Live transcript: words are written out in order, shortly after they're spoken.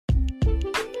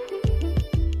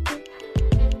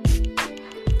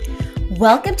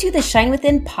Welcome to the Shine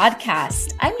Within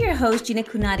podcast. I'm your host, Gina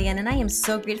Kunadian, and I am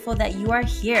so grateful that you are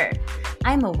here.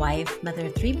 I'm a wife, mother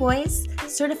of 3 boys,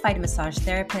 certified massage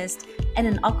therapist, and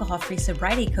an alcohol-free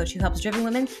sobriety coach who helps driven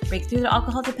women break through their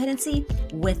alcohol dependency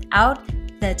without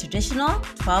the traditional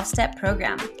 12-step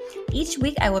program. Each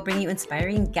week, I will bring you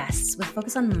inspiring guests with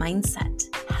focus on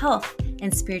mindset, health,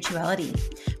 and spirituality,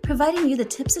 providing you the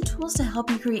tips and tools to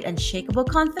help you create unshakable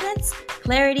confidence,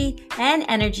 clarity, and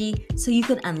energy so you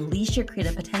can unleash your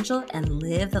creative potential and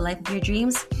live the life of your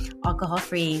dreams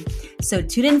alcohol-free. So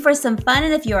tune in for some fun,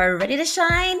 and if you are ready to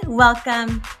shine,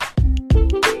 welcome.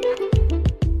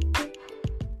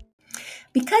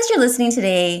 Because you're listening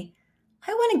today,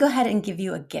 I want to go ahead and give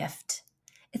you a gift.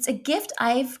 It's a gift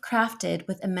I've crafted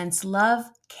with immense love,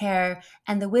 care,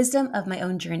 and the wisdom of my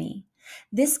own journey.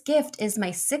 This gift is my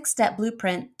 6-step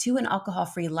blueprint to an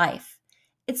alcohol-free life.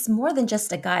 It's more than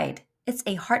just a guide. It's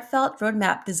a heartfelt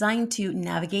roadmap designed to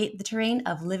navigate the terrain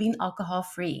of living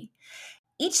alcohol-free.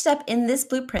 Each step in this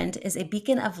blueprint is a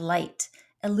beacon of light,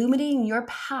 illuminating your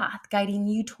path, guiding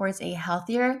you towards a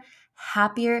healthier,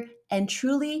 happier, and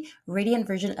truly radiant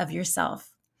version of yourself.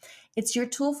 It's your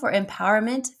tool for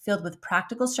empowerment filled with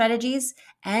practical strategies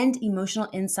and emotional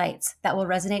insights that will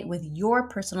resonate with your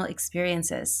personal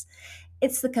experiences.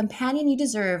 It's the companion you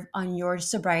deserve on your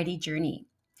sobriety journey.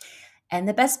 And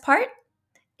the best part?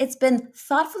 It's been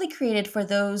thoughtfully created for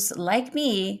those like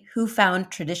me who found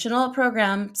traditional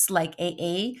programs like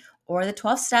AA or the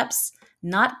 12 steps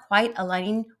not quite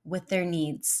aligning with their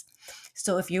needs.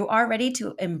 So if you are ready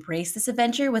to embrace this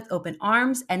adventure with open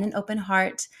arms and an open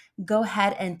heart, go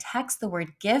ahead and text the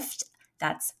word GIFT,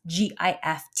 that's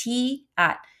GIFT,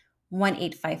 at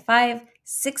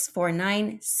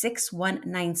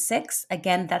 1-855-649-6196.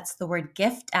 Again, that's the word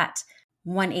GIFT at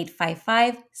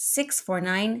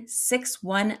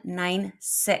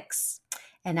 1-855-649-6196.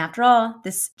 And after all,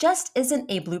 this just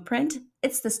isn't a blueprint.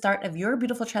 It's the start of your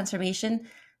beautiful transformation.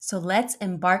 So let's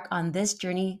embark on this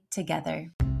journey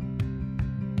together.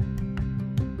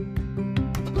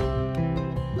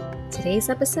 Today's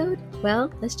episode,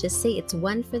 well, let's just say it's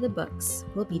one for the books.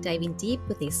 We'll be diving deep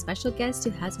with a special guest who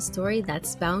has a story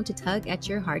that's bound to tug at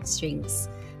your heartstrings,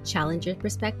 challenge your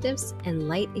perspectives, and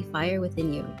light a fire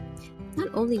within you.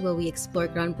 Not only will we explore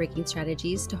groundbreaking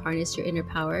strategies to harness your inner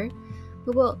power,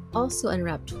 but we'll also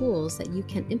unwrap tools that you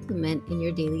can implement in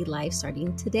your daily life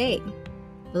starting today.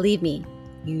 Believe me,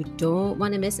 you don't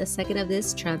want to miss a second of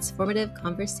this transformative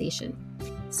conversation.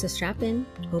 So strap in,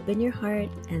 open your heart,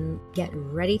 and get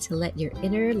ready to let your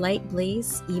inner light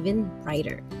blaze even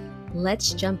brighter.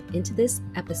 Let's jump into this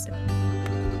episode.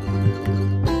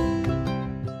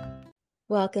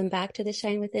 Welcome back to the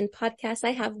Shine Within podcast.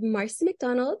 I have Marcy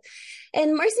McDonald.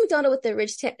 And Marcy McDonald, with the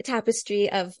rich tapestry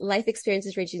of life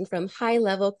experiences ranging from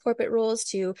high-level corporate roles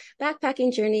to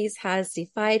backpacking journeys, has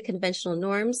defied conventional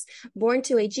norms. Born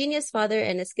to a genius father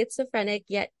and a schizophrenic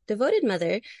yet devoted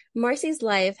mother, Marcy's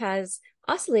life has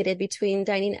oscillated between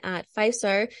dining at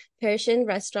 5-star Parisian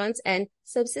restaurants and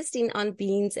subsisting on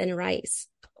beans and rice,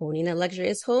 owning a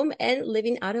luxurious home and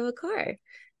living out of a car.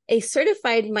 A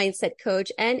certified mindset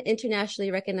coach and internationally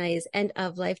recognized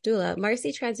end-of-life doula,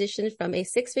 Marcy transitioned from a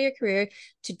 6-figure career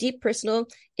to deep personal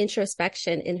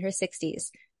introspection in her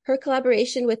 60s. Her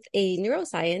collaboration with a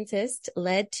neuroscientist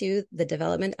led to the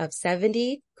development of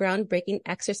 70 groundbreaking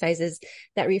exercises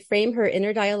that reframe her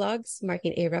inner dialogues,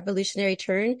 marking a revolutionary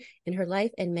turn in her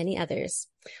life and many others.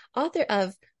 Author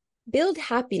of Build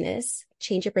Happiness,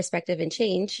 Change Your Perspective and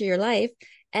Change Your Life,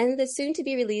 and the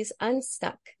soon-to-be-released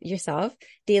Unstuck Yourself,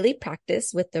 Daily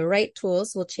Practice with the Right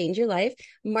Tools Will Change Your Life,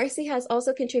 Marcy has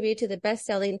also contributed to the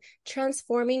best-selling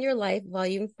Transforming Your Life,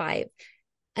 Volume 5,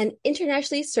 an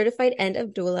internationally certified end-of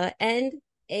doula, and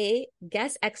a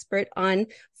guest expert on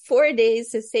 4 days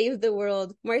to save the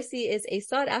world. Marcy is a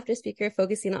sought-after speaker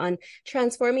focusing on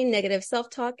transforming negative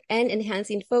self-talk and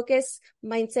enhancing focus,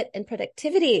 mindset, and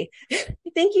productivity.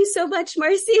 Thank you so much,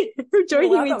 Marcy, for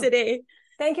joining me today.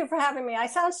 Thank you for having me. I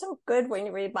sound so good when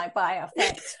you read my bio.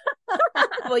 Thanks.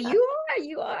 Well, you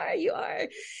are.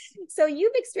 So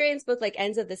you've experienced both like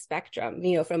ends of the spectrum,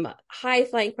 from a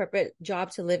high-flying corporate job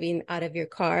to living out of your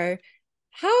car.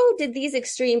 How did these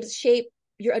extremes shape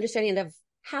your understanding of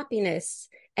happiness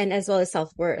and as well as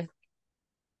self-worth?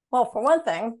 Well, for one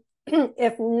thing,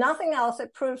 if nothing else,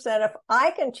 it proves that if I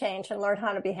can change and learn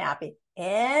how to be happy,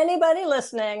 anybody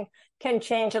listening can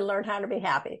change and learn how to be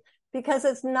happy. Because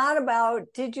it's not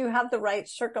about, did you have the right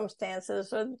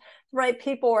circumstances or the right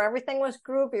people, or everything was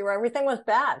groovy or everything was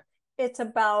bad. It's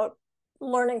about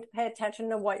learning to pay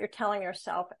attention to what you're telling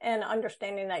yourself and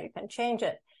understanding that you can change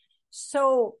it.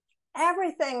 So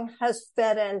everything has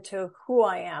fed into who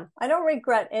I am. I don't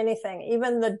regret anything,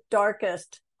 even the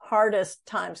darkest, hardest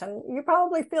times. And you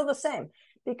probably feel the same,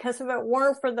 because if it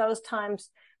weren't for those times,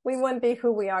 we wouldn't be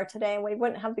who we are today, and we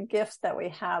wouldn't have the gifts that we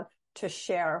have to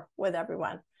share with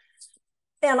everyone.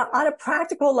 And on a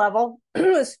practical level,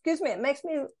 excuse me, it makes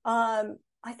me,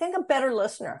 I think, a better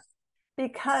listener,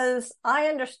 because I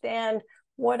understand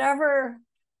whatever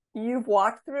you've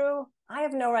walked through, I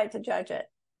have no right to judge it.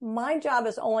 My job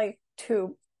is only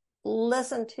to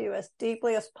listen to you as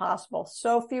deeply as possible.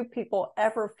 So few people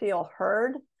ever feel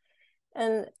heard.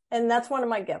 And that's one of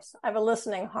my gifts. I have a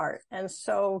listening heart. And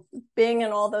so being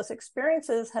in all those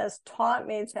experiences has taught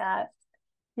me that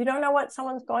you don't know what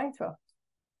someone's going through.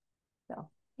 So.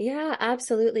 Yeah,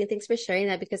 absolutely. And thanks for sharing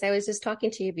that, because I was just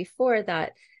talking to you before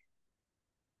that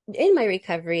in my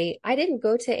recovery, I didn't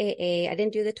go to AA. I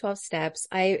didn't do the 12 steps.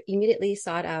 I immediately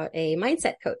sought out a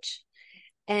mindset coach.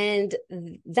 And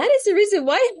that is the reason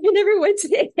why I never went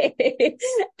to AA.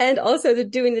 And also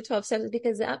doing the 12 steps,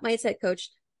 because that mindset coach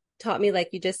taught me, like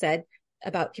you just said,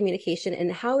 about communication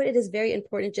and how it is very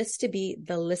important just to be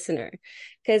the listener.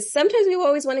 Because sometimes we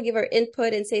always want to give our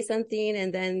input and say something,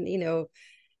 and then,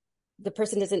 the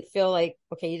person doesn't feel like,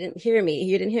 okay, you didn't hear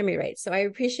me right. So I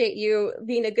appreciate you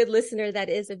being a good listener. That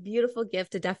is a beautiful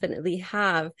gift to definitely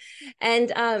have. And,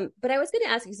 but I was going to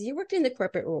ask you, because you worked in the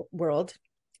corporate world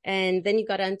and then you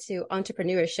got into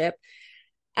entrepreneurship.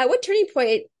 At what turning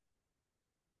point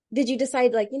did you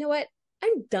decide, like, you know what,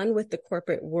 I'm done with the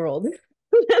corporate world.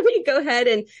 Let me go ahead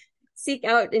and seek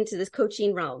out into this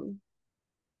coaching realm?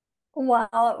 Well,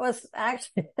 it was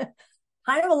actually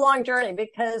kind of a long journey,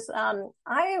 because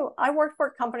I worked for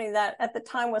a company that at the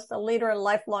time was the leader in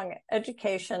lifelong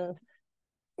education,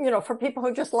 for people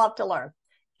who just love to learn.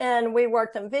 And we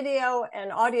worked in video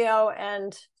and audio,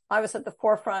 and I was at the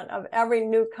forefront of every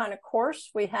new kind of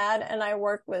course we had. And I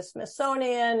worked with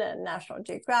Smithsonian and National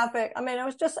Geographic. I mean, it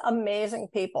was just amazing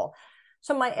people.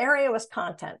 So my area was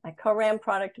content. I co-ran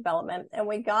product development, and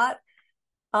we got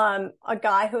a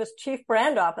guy who was chief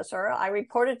brand officer. I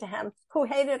reported to him, who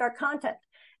hated our content.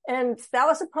 And that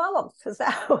was a problem, because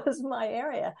that was my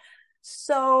area.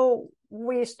 So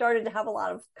we started to have a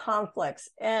lot of conflicts.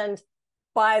 And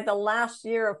by the last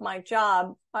year of my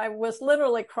job, I was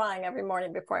literally crying every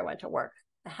morning before I went to work.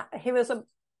 He was a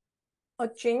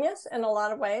genius in a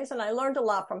lot of ways, and I learned a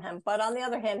lot from him. But on the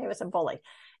other hand, he was a bully.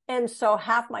 And so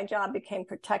half my job became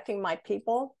protecting my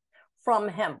people from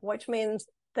him, which means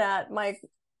that my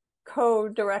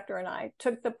co-director and I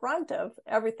took the brunt of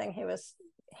everything he was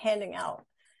handing out.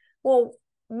 Well,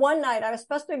 one night I was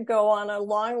supposed to go on a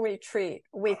long retreat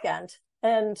weekend,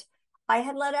 and I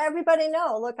had let everybody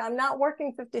know, look, I'm not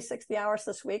working 50, 60 hours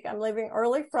this week. I'm leaving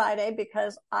early Friday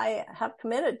because I have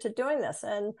committed to doing this.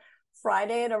 And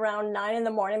Friday at around 9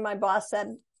 a.m, my boss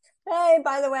said, hey,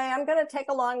 by the way, I'm going to take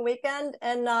a long weekend,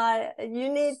 and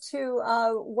you need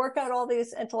to work out all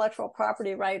these intellectual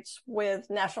property rights with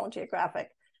National Geographic.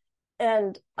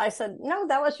 And I said, no,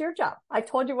 that was your job. I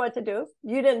told you what to do.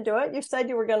 You didn't do it. You said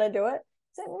you were going to do it.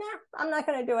 I said, nah, I'm not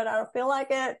going to do it. I don't feel like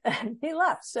it. And he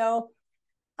left. So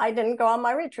I didn't go on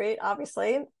my retreat,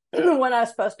 obviously, when I was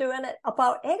supposed to. And at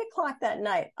about 8 o'clock that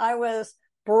night, I was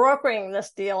brokering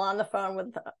this deal on the phone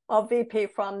with a VP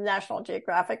from National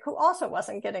Geographic, who also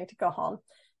wasn't getting to go home.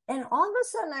 And all of a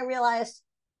sudden I realized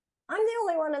I'm the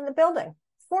only one in the building,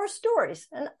 4 stories,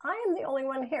 and I am the only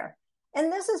one here. And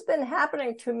this has been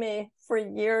happening to me for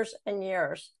years and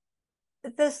years.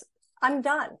 I'm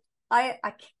done.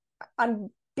 I'm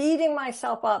beating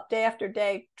myself up day after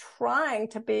day, trying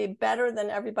to be better than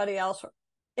everybody else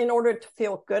in order to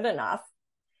feel good enough.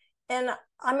 And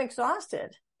I'm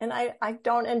exhausted, and I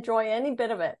don't enjoy any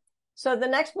bit of it. So the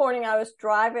next morning I was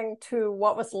driving to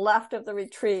what was left of the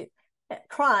retreat,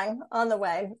 crying on the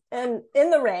way and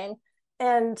in the rain.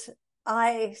 And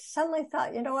I suddenly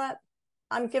thought, you know what?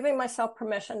 I'm giving myself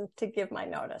permission to give my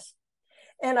notice.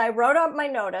 And I wrote up my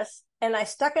notice, and I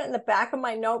stuck it in the back of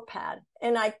my notepad,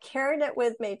 and I carried it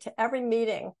with me to every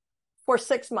meeting for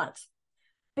 6 months,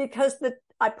 because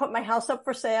I put my house up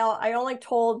for sale. I only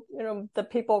told, the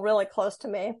people really close to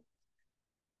me,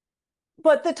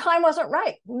 but the time wasn't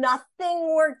right.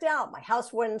 Nothing worked out. My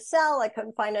house wouldn't sell. I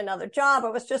couldn't find another job.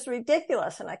 It was just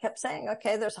ridiculous. And I kept saying,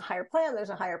 okay, there's a higher plan. There's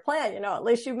a higher plan. At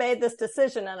least you made this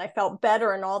decision. And I felt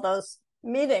better in all those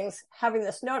meetings having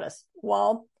this notice.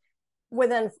 Well,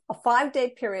 within a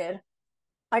 5-day period,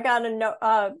 I got a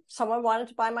note. Someone wanted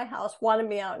to buy my house, wanted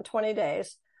me out in 20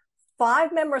 days.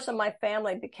 5 members of my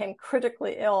family became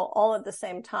critically ill all at the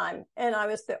same time. And I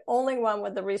was the only one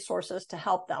with the resources to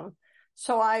help them.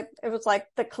 So it was like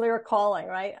the clear calling,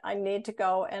 right? I need to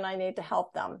go and I need to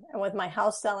help them. And with my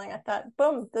house selling, I thought,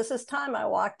 boom, this is time. I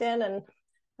walked in and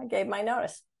I gave my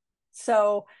notice.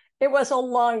 So it was a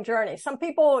long journey. Some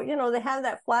people, they have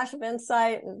that flash of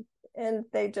insight and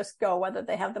they just go, whether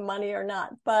they have the money or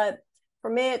not. But for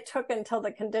me, it took until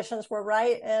the conditions were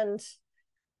right. And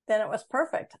then it was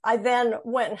perfect. I then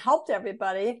went and helped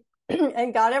everybody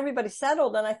and got everybody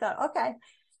settled. And I thought, okay,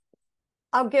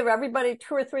 I'll give everybody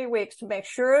 2 or 3 weeks to make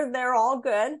sure they're all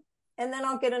good. And then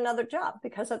I'll get another job,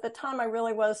 because at the time I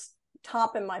really was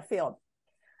top in my field.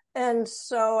 And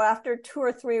so after 2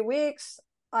 or 3 weeks,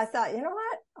 I thought, you know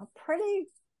what? I'm pretty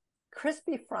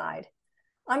crispy fried.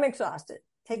 I'm exhausted,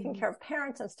 taking care of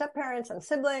parents and step-parents and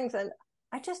siblings. And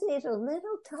I just need a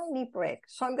little tiny break.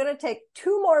 So I'm going to take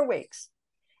 2 more weeks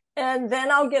and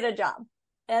then I'll get a job.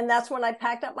 And that's when I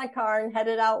packed up my car and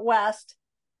headed out west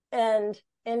and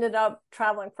ended up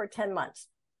traveling for 10 months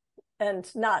and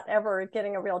not ever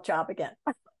getting a real job again.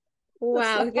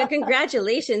 Wow.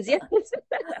 Congratulations. Yes.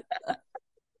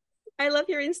 I love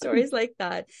hearing stories like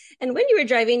that. And when you were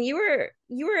driving, you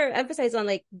were emphasized on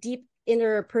like deep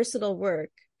inner personal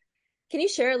work. Can you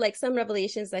share like some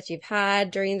revelations that you've had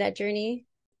during that journey?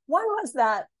 One was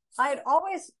that I'd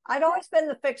always been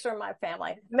the fixer in my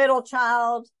family, middle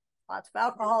child, lots of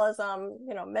alcoholism,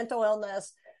 mental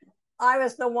illness. I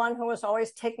was the one who was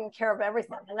always taking care of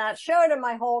everything. And that showed in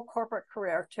my whole corporate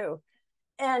career too.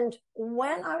 And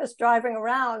when I was driving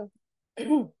around,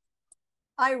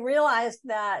 I realized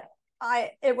that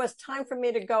it was time for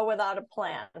me to go without a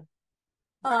plan.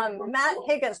 Matt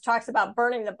Higgins talks about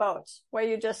burning the boats, where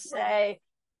you just say,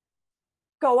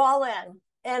 go all in.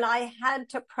 And I had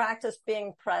to practice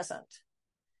being present,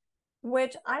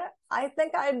 which I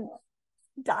think I'd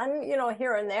done,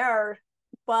 here and there,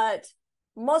 but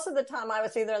most of the time I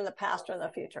was either in the past or in the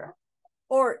future,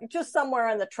 or just somewhere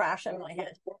in the trash in my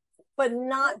head, but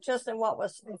not just in what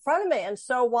was in front of me. And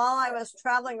so while I was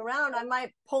traveling around, I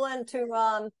might pull into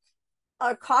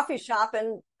a coffee shop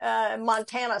in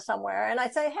Montana somewhere, and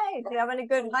I'd say, hey, do you have any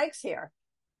good hikes here?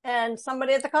 And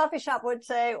somebody at the coffee shop would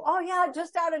say, oh yeah,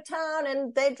 just out of town.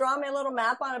 And they'd draw me a little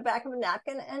map on the back of a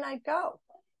napkin and I'd go.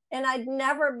 And I'd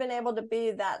never been able to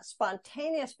be that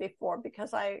spontaneous before,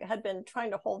 because I had been trying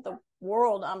to hold the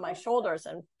world on my shoulders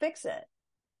and fix it.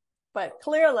 But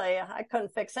clearly I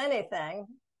couldn't fix anything,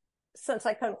 since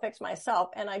I couldn't fix myself.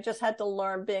 And I just had to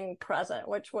learn being present,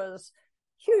 which was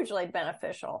hugely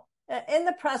beneficial. In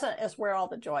the present is where all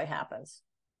the joy happens.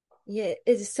 Yeah,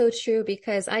 it's so true,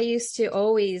 because I used to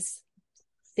always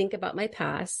think about my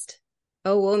past.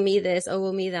 Oh, woe me this, oh,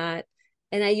 woe me that.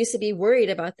 And I used to be worried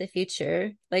about the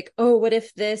future. Like, oh, what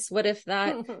if this, what if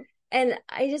that? And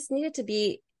I just needed to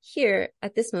be here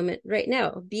at this moment right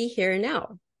now. Be here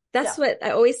now. That's what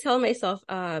I always tell myself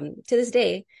to this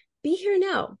day. Be here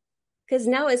now. Because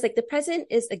now is like the present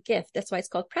is a gift. That's why it's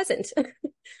called present.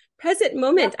 Present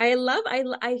moment. Yeah.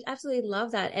 I absolutely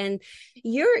love that. And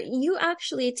you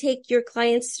actually take your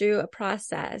clients through a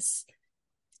process.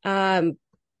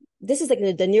 This is like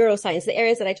the neuroscience, the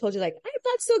areas that I told you, like, I'm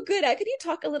not so good at. Could you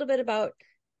talk a little bit about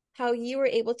how you were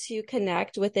able to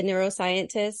connect with the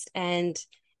neuroscientist and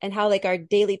how like our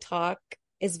daily talk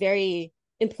is very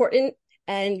important,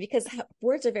 and because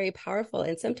words are very powerful.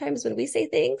 And sometimes when we say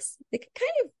things, they can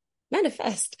kind of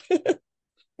manifest.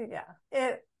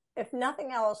 Yeah. If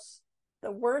nothing else,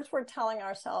 the words we're telling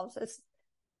ourselves is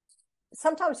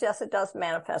sometimes, yes, it does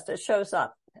manifest. It shows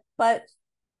up. But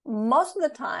most of the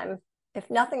time, if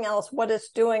nothing else, what it's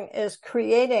doing is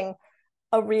creating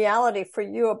a reality for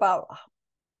you about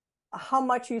how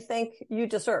much you think you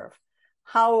deserve,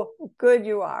 how good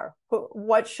you are,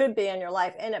 what should be in your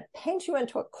life. And it paints you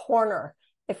into a corner,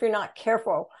 if you're not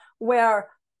careful, where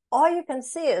all you can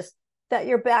see is that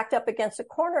you're backed up against a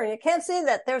corner, and you can't see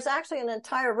that there's actually an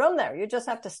entire room there. You just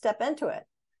have to step into it.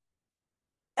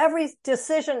 Every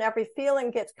decision, every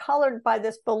feeling gets colored by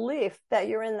this belief that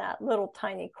you're in that little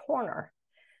tiny corner.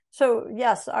 So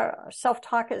yes, our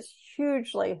self-talk is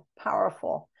hugely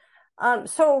powerful.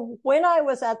 So when I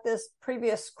was at this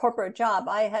previous corporate job,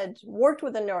 I had worked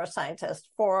with a neuroscientist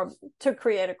to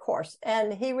create a course,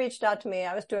 and he reached out to me.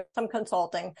 I was doing some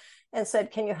consulting and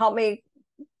said, can you help me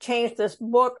change this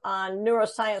book on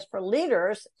neuroscience for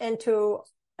leaders into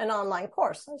an online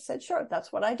course? I said, sure,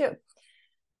 that's what I do.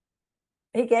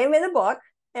 He gave me the book,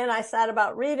 and I sat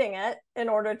about reading it in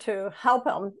order to help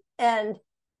him. And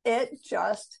it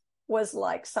just was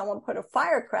like someone put a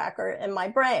firecracker in my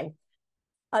brain.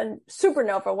 A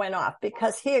supernova went off,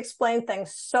 because he explained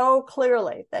things so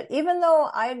clearly that even though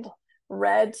I'd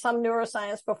read some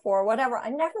neuroscience before, whatever, I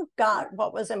never got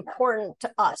what was important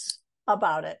to us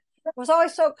about it. It was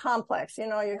always so complex.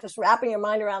 You're just wrapping your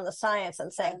mind around the science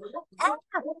and saying,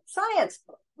 science.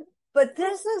 But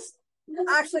this is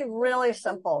actually really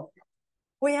simple.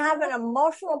 We have an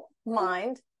emotional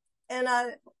mind and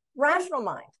a rational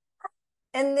mind.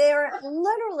 And they're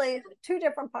literally two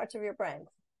different parts of your brain.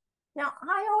 Now,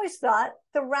 I always thought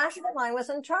the rational mind was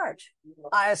in charge.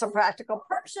 I was a practical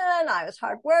person. I was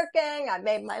hardworking. I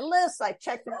made my lists. I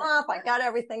checked them off. I got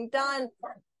everything done.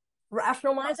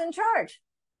 Rational mind's in charge.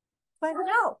 But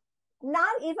no,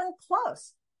 not even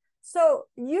close. So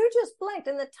you just blinked.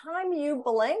 And the time you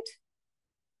blinked,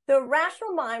 the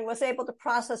rational mind was able to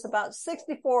process about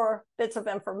 64 bits of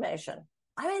information.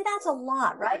 I mean, that's a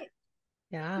lot, right?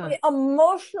 Yeah. The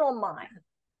emotional mind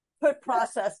could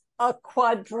process a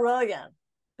quadrillion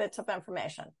bits of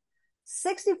information.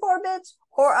 64 bits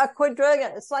or a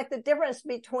quadrillion. It's like the difference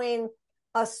between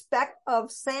a speck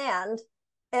of sand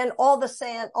and all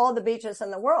the beaches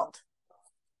in the world.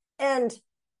 And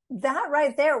that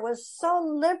right there was so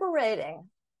liberating,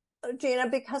 Gina,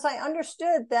 because I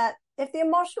understood that if the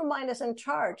emotional mind is in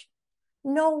charge,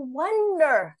 no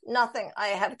wonder nothing I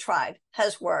have tried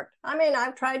has worked. I mean,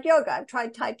 I've tried yoga. I've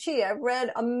tried Tai Chi. I've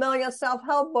read a million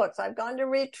self-help books. I've gone to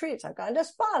retreats. I've gone to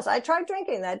spas. I tried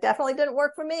drinking. That definitely didn't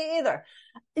work for me either.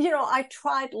 I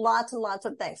tried lots and lots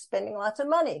of things, spending lots of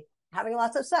money, having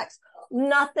lots of sex.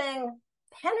 Nothing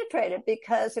penetrated,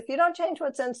 because if you don't change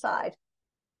what's inside,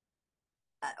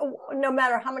 no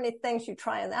matter how many things you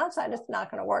try on the outside, it's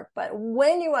not going to work. But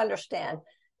when you understand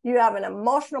you have an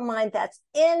emotional mind that's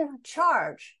in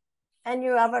charge, and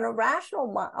you have a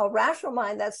rational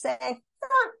mind that's saying,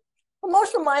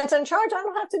 emotional mind's in charge. I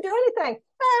don't have to do anything.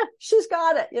 She's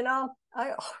got it.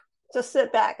 I just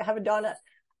sit back. I have a donut.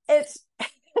 It's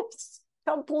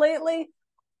completely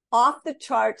off the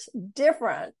charts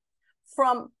different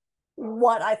from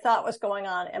what I thought was going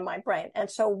on in my brain.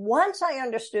 And so once I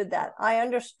understood that, I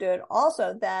understood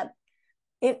also that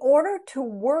in order to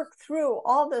work through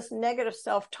all this negative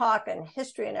self-talk and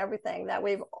history and everything that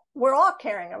we're all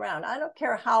carrying around. I don't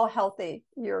care how healthy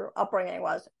your upbringing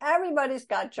was. Everybody's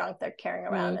got junk they're carrying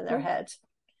around in their heads.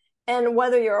 And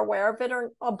whether you're aware of it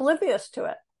or oblivious to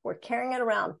it, we're carrying it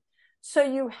around. So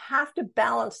you have to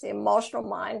balance the emotional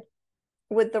mind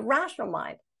with the rational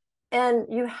mind. And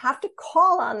you have to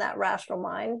call on that rational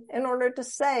mind in order to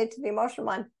say to the emotional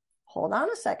mind, hold on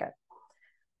a second.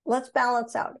 Let's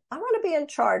balance out. I want to be in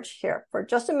charge here for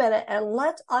just a minute, and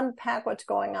let's unpack what's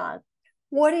going on.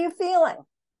 What are you feeling?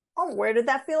 Oh, where did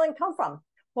that feeling come from?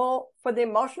 Well, for the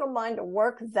emotional mind to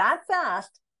work that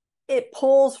fast, it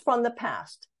pulls from the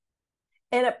past.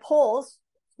 And it pulls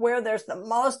where there's the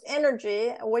most energy,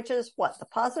 which is what? The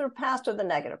positive past or the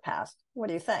negative past? What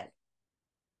do you think?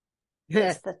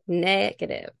 It's the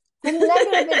negative. The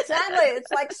negative, exactly.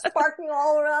 It's like sparking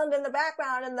all around in the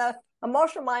background, and the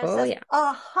emotional mind says,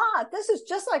 aha, this is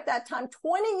just like that time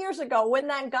 20 years ago when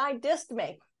that guy dissed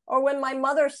me, or when my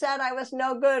mother said I was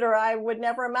no good or I would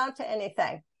never amount to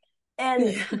anything.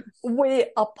 And we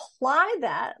apply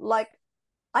that like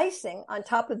icing on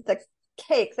top of the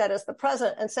cake that is the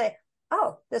present, and say,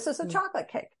 oh, this is a chocolate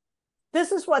cake.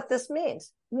 This is what this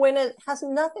means. When it has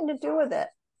nothing to do with it,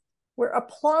 we're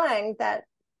applying that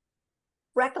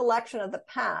recollection of the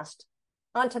past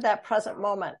onto that present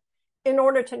moment in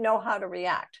order to know how to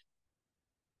react.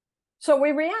 So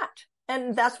we react.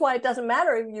 And that's why it doesn't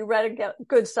matter if you read a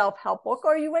good self-help book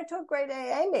or you went to a great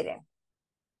AA meeting.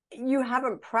 You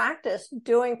haven't practiced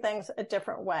doing things a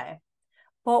different way.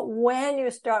 But when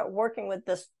you start working with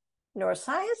this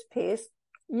neuroscience piece,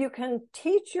 you can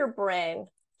teach your brain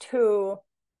to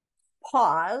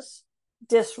pause,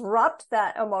 disrupt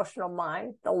that emotional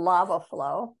mind, the lava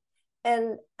flow,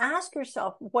 and ask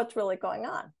yourself what's really going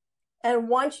on. And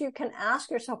once you can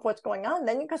ask yourself what's going on,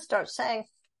 then you can start saying,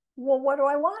 well, what do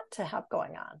I want to have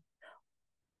going on?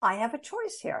 I have a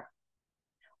choice here.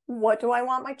 What do I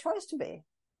want my choice to be?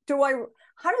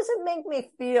 How does it make me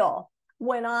feel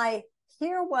when I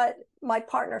hear what my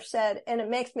partner said and it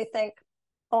makes me think,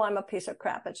 oh, I'm a piece of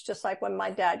crap? It's just like when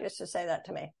my dad used to say that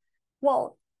to me.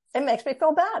 Well, it makes me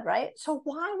feel bad, right? So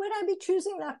why would I be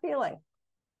choosing that feeling?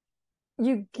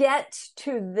 You get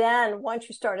to then, once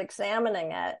you start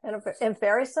examining it in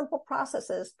very simple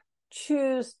processes,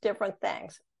 choose different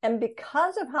things. And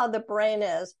because of how the brain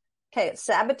is, okay, it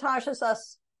sabotages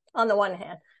us on the one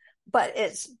hand, but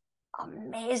it's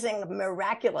amazing,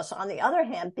 miraculous on the other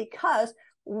hand, because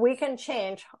we can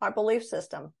change our belief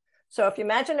system. So if you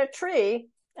imagine a tree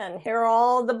and here are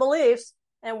all the beliefs,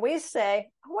 and we say,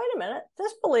 oh, wait a minute,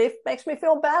 this belief makes me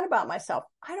feel bad about myself.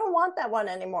 I don't want that one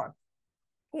anymore.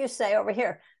 You say over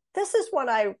here, this is what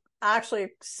I actually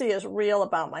see as real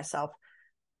about myself.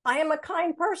 I am a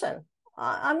kind person.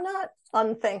 I'm not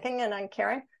unthinking and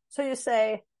uncaring. So you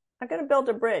say, I'm going to build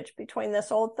a bridge between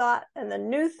this old thought and the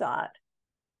new thought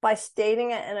by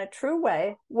stating it in a true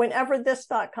way whenever this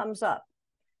thought comes up.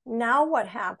 Now what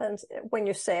happens when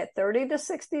you say it 30 to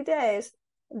 60 days,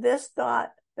 this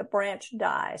thought, the branch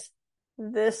dies.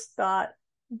 This thought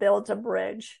builds a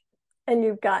bridge. And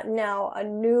you've got now a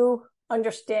new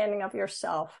understanding of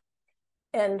yourself.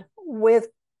 And with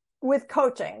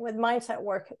coaching, with mindset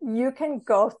work, you can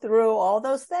go through all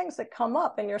those things that come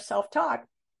up in your self-talk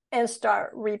and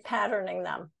start repatterning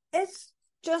them. It's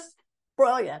just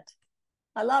brilliant.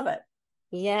 I love it.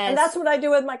 Yes. And that's what I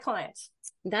do with my clients.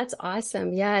 That's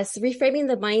awesome. Yes. Reframing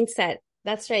the mindset.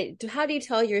 That's right. How do you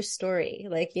tell your story?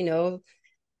 Like,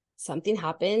 something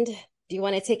happened. Do you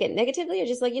want to take it negatively or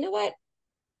just like, you know what?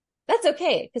 That's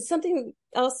okay. Because something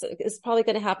else is probably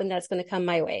going to happen that's going to come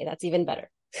my way. That's even better.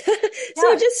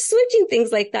 So just switching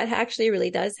things like that actually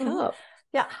really does help.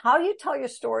 Yeah. How you tell your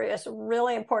story is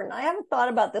really important. I haven't thought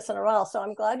about this in a while, so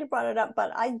I'm glad you brought it up,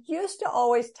 but I used to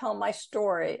always tell my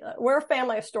story. We're a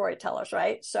family of storytellers,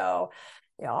 right? So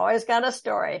you always got a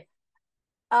story.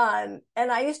 And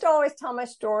I used to always tell my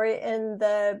story in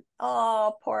the,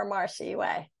 oh, poor Marcy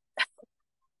way.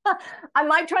 I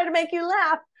might try to make you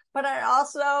laugh, but I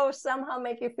also somehow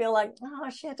make you feel like, oh,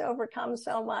 she had to overcome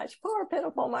so much. Poor,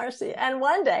 pitiful Marcy. And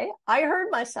one day I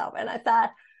heard myself and I thought,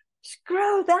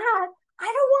 screw that. I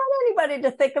don't want anybody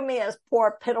to think of me as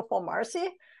poor, pitiful Marcy.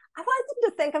 I want them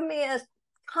to think of me as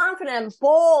confident,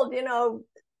 bold,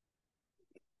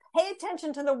 pay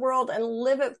attention to the world and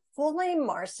live it fully,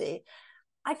 Marcy.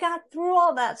 I got through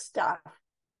all that stuff.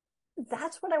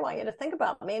 That's what I want you to think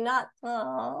about me, not,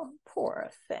 oh, poor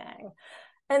thing.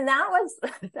 And that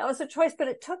was a choice, but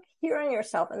it took hearing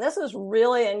yourself. And this is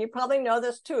really, and you probably know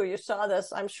this too. You saw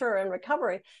this, I'm sure, in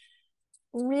recovery.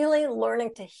 Really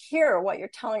learning to hear what you're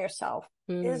telling yourself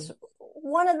is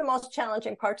one of the most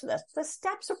challenging parts of this. The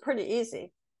steps are pretty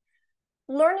easy.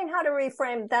 Learning how to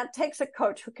reframe, that takes a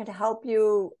coach who can help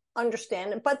you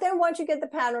understand it. But then once you get the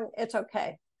pattern, it's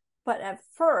okay. But at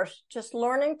first, just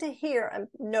learning to hear and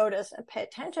notice and pay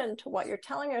attention to what you're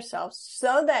telling yourself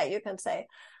so that you can say,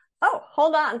 oh,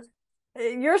 hold on.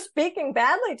 You're speaking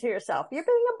badly to yourself. You're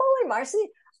being a bully, Marcy.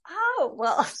 Oh,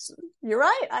 well, you're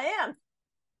right. I am.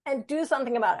 And do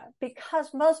something about it,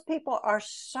 because most people are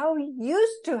so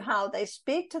used to how they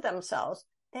speak to themselves,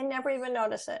 they never even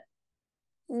notice it.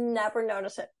 Never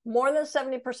notice it. More than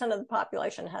 70% of the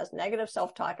population has negative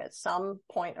self-talk at some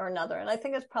point or another. And I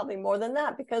think it's probably more than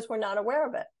that because we're not aware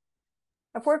of it.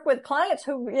 I've worked with clients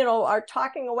who, are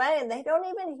talking away and they don't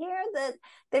even hear that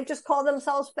they've just called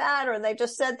themselves fat, or they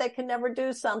just said they could never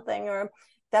do something, or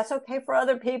that's okay for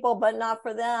other people, but not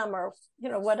for them, or,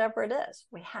 whatever it is.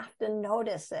 We have to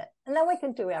notice it, and then we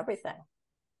can do everything.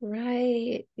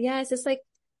 Right. Yes. It's like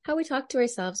how we talk to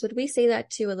ourselves. Would we say that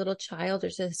to a little child or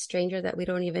to a stranger that we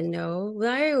don't even know?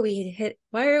 Why are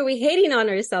we hating on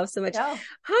ourselves so much? Yeah.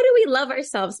 How do we love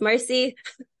ourselves, Marcy?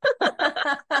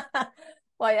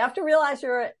 Well, you have to realize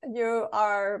you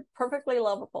are perfectly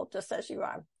lovable just as you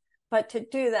are. But to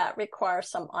do that requires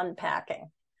some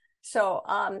unpacking. So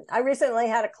I recently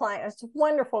had a client, it's a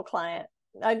wonderful client.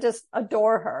 I just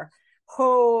adore her,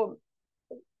 who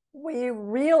we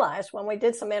realized when we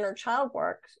did some inner child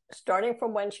work, starting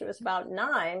from when she was about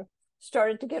 9,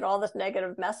 started to get all this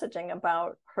negative messaging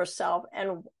about herself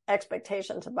and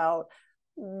expectations about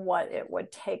what it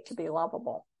would take to be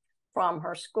lovable from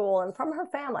her school and from her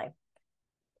family.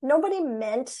 Nobody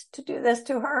meant to do this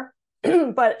to her,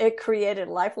 but it created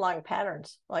lifelong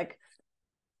patterns, like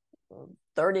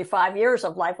 35 years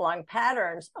of lifelong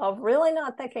patterns of really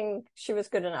not thinking she was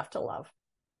good enough to love.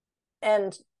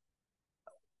 And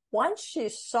once she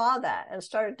saw that and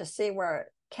started to see where it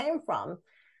came from,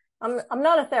 I'm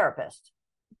not a therapist,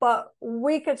 but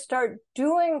we could start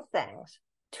doing things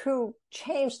to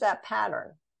change that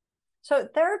pattern. So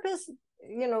therapists,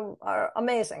 are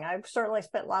amazing. I've certainly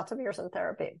spent lots of years in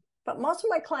therapy, but most of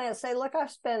my clients say, look,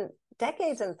 I've spent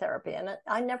decades in therapy and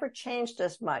I never changed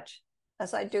as much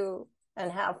as I do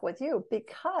and have with you,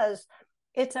 because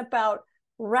it's about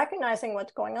recognizing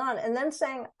what's going on and then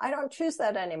saying, I don't choose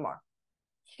that anymore.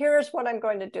 Here's what I'm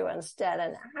going to do instead.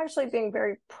 And actually being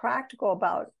very practical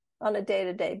about, on a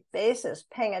day-to-day basis,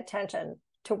 paying attention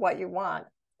to what you want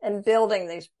and building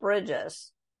these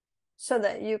bridges so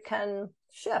that you can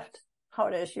shift how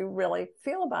it is you really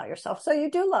feel about yourself. So you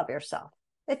do love yourself.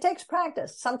 It takes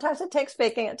practice. Sometimes it takes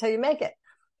faking it till you make it.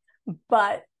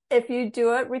 But if you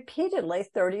do it repeatedly,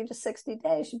 30 to 60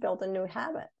 days, you build a new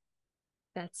habit.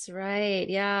 That's right.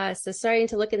 Yeah. So starting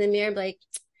to look in the mirror and be like,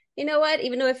 you know what?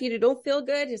 Even though if you don't feel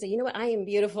good, you say, you know what? I am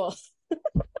beautiful.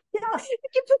 Yeah. You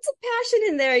can put some passion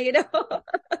in there,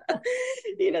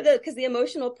 because the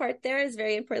emotional part there is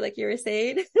very important, like you were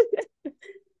saying.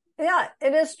 Yeah,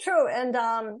 it is true. And,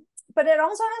 but it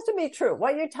also has to be true,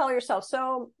 what you tell yourself.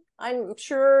 So I'm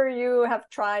sure you have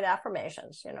tried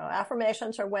affirmations.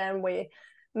 Affirmations are when we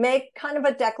make kind of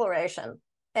a declaration,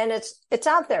 and it's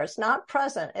out there. It's not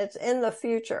present. It's in the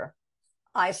future.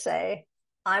 I say,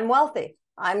 I'm wealthy.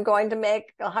 I'm going to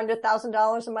make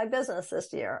 $100,000 in my business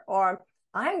this year, or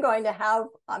I'm going to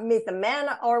meet the man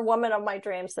or woman of my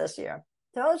dreams this year.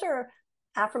 Those are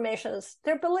affirmations.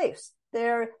 They're beliefs.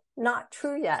 They're not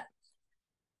true yet.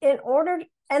 And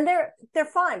they're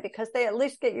fine because they at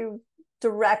least get you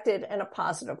directed in a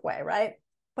positive way, right?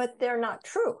 But they're not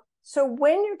true. So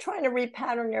when you're trying to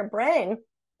repattern your brain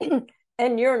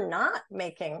and you're not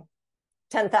making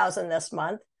 10,000 this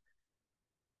month,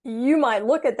 you might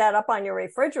look at that up on your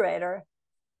refrigerator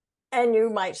and you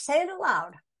might say it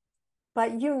aloud,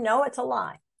 but it's a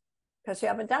lie because you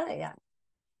haven't done it yet.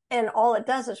 And all it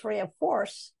does is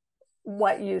reinforce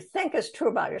what you think is true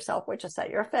about yourself, which is that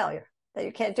you're a failure, that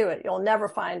you can't do it. You'll never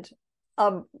find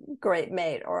a great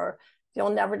mate, or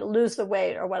you'll never lose the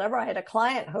weight or whatever. I had a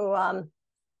client who, on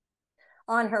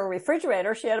her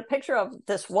refrigerator, she had a picture of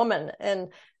this woman in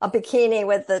a bikini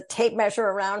with the tape measure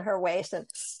around her waist and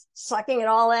sucking it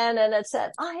all in. And it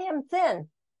said, I am thin.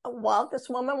 Well, this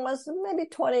woman was maybe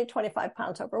 20, 25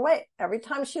 pounds overweight. Every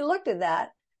time she looked at that,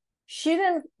 she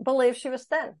didn't believe she was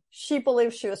thin. She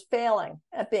believed she was failing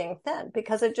at being thin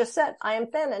because it just said, I am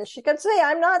thin. And she could say,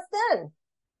 I'm not thin.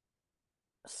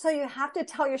 So you have to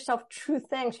tell yourself true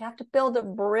things. You have to build a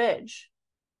bridge.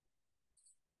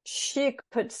 She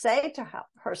could say to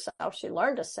herself, she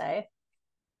learned to say,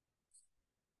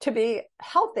 to be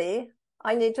healthy,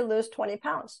 I need to lose 20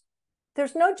 pounds.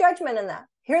 There's no judgment in that.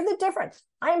 Here's the difference.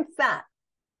 I am fat.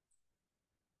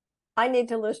 I need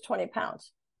to lose 20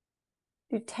 pounds.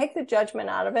 You take the judgment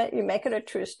out of it, you make it a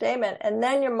true statement, and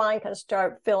then your mind can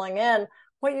start filling in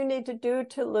what you need to do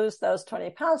to lose those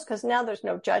 20 pounds, because now there's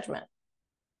no judgment.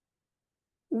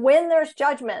 When there's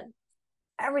judgment,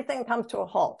 everything comes to a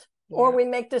halt, or we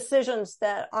make decisions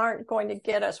that aren't going to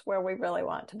get us where we really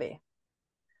want to be.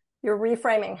 Your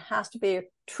reframing has to be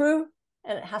true,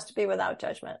 and it has to be without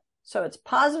judgment. So it's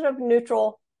positive,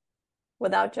 neutral,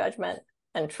 without judgment,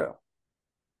 and true.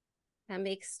 That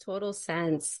makes total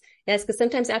sense. Yes, because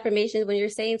sometimes affirmations, when you're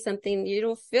saying something, you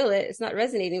don't feel it. It's not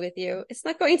resonating with you. It's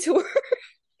not going to work.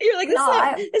 You're like, it's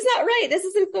not right. This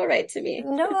doesn't feel right to me.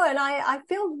 No, and I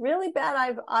feel really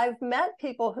bad. I've met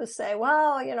people who say,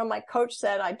 well, my coach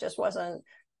said I just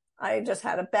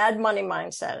had a bad money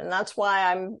mindset, and that's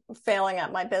why I'm failing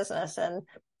at my business. And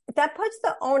that puts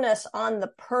the onus on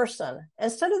the person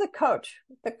instead of the coach.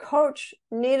 The coach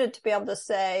needed to be able to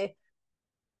say,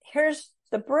 here's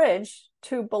the bridge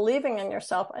to believing in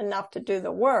yourself enough to do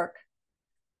the work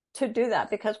to do that.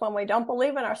 Because when we don't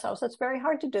believe in ourselves, it's very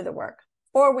hard to do the work.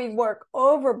 Or we work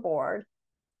overboard,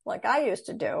 like I used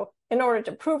to do, in order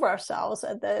to prove ourselves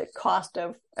at the cost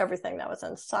of everything that was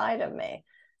inside of me.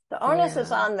 The onus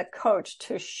is on the coach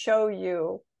to show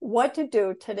you what to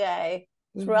do today,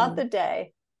 throughout the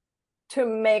day, to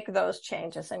make those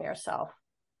changes in yourself,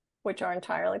 which are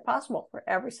entirely possible for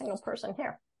every single person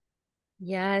here.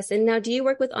 Yes. And now, do you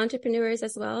work with entrepreneurs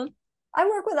as well? I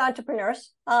work with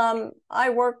entrepreneurs. I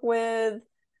work with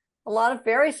a lot of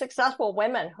very successful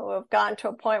women who have gotten to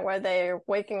a point where they're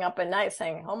waking up at night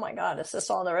saying, oh my God, is this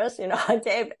all there is? I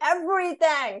gave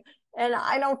everything and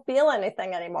I don't feel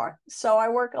anything anymore. So I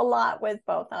work a lot with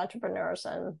both entrepreneurs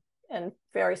and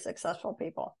very successful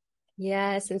people.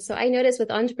 Yes. And so I noticed with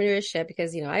entrepreneurship,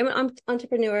 because, I'm an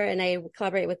entrepreneur and I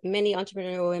collaborate with many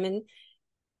entrepreneurial women.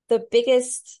 The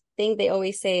biggest thing they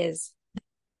always say is,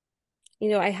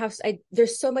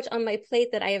 there's so much on my plate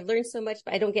that I have learned so much,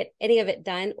 but I don't get any of it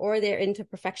done, or they're into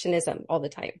perfectionism all the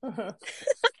time.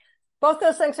 Both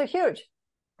those things are huge,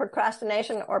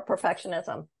 procrastination or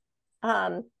perfectionism.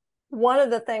 One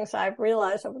of the things I've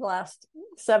realized over the last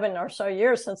 7 or so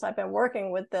years since I've been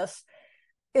working with this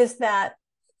is that,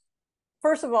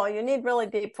 first of all, you need really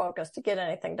deep focus to get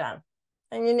anything done.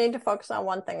 And you need to focus on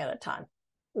one thing at a time.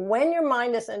 When your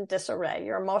mind is in disarray,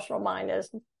 your emotional mind is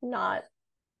not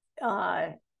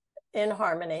in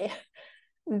harmony,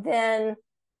 then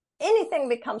anything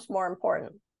becomes more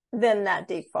important than that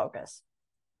deep focus.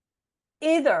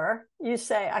 Either you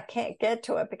say, I can't get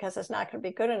to it because it's not going to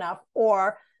be good enough,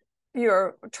 or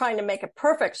you're trying to make it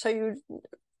perfect. So you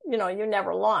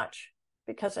never launch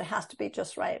because it has to be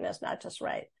just right. And it's not just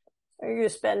right. Or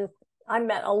I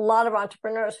met a lot of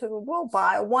entrepreneurs who will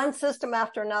buy one system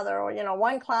after another, or,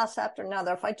 one class after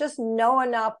another. If I just know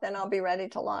enough, then I'll be ready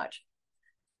to launch.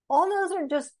 All those are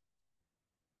just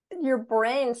your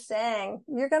brain saying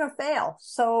you're going to fail.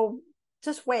 So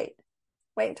just wait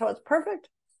until it's perfect.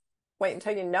 Wait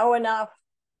until you know enough.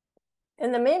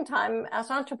 In the meantime, as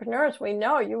entrepreneurs, we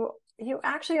know you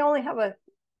actually only have a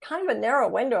kind of a narrow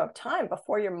window of time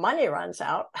before your money runs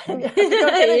out and you have to go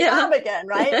get a job again,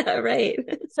 right? Right.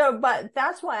 So, but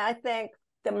that's why I think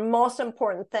the most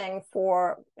important thing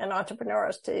for an entrepreneur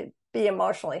is to be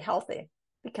emotionally healthy,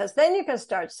 because then you can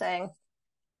start saying,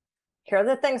 here are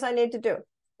the things I need to do.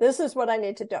 This is what I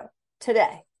need to do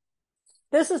today.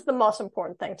 This is the most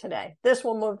important thing today. This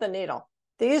will move the needle.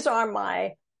 These are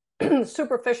my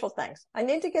superficial things. I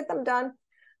need to get them done,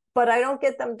 but I don't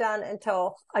get them done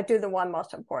until I do the one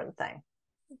most important thing.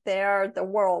 They're the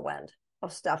whirlwind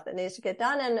of stuff that needs to get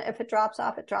done. And if it drops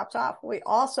off, it drops off. We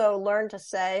also learn to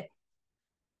say,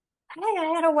 hey,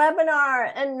 I had a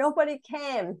webinar and nobody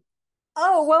came.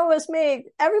 Oh, woe is me.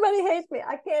 Everybody hates me.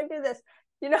 I can't do this.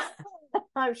 You know,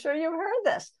 I'm sure you've heard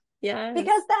this. Yeah.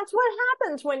 Because that's what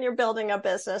happens when you're building a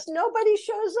business. Nobody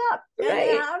shows up. And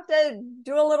right. you have to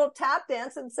do a little tap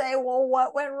dance and say, well,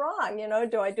 what went wrong? You know,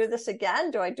 do I do this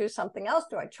again? Do I do something else?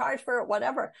 Do I charge for it?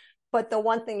 Whatever. But the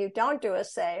one thing you don't do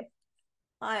is say,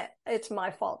 it's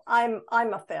my fault. I'm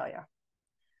a failure.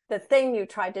 The thing you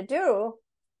tried to do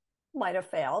might have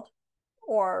failed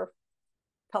or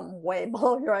come way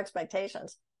below your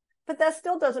expectations. But that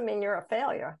still doesn't mean you're a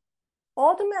failure.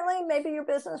 Ultimately, maybe your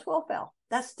business will fail.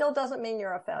 That still doesn't mean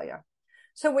you're a failure.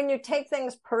 So when you take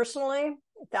things personally,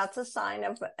 that's a sign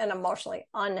of an emotionally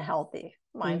unhealthy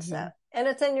mindset. And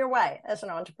it's in your way as an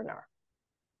entrepreneur.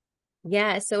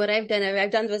 Yeah. So what I've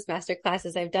done those master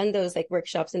classes, I've done those like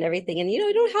workshops and everything. And,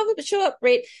 I don't have it show up,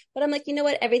 right? But I'm like, you know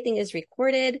what? Everything is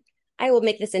recorded. I will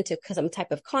make this into some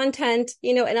type of content,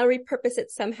 and I'll repurpose it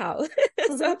somehow.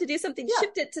 So I have to do something,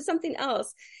 shift it to something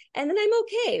else. And then I'm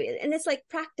okay. And it's like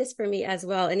practice for me as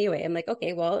well. Anyway, I'm like,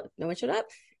 okay, well, if no one showed up,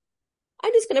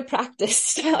 I'm just going to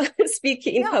practice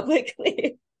speaking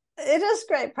publicly. It is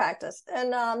great practice.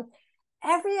 And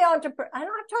every entrepreneur, I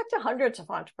know I've talked to hundreds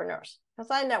of entrepreneurs because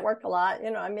I network a lot.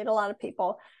 I meet a lot of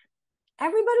people.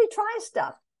 Everybody tries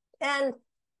stuff. And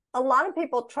a lot of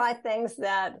people try things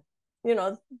that,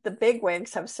 the big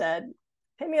wigs have said,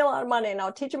 pay me a lot of money and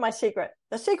I'll teach you my secret.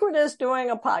 The secret is doing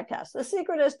a podcast. The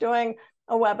secret is doing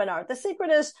a webinar. The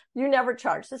secret is you never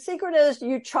charge. The secret is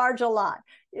you charge a lot.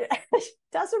 It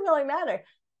doesn't really matter.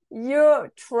 You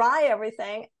try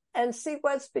everything and see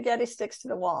what spaghetti sticks to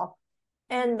the wall.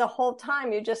 And the whole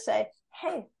time you just say,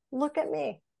 hey, look at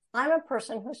me. I'm a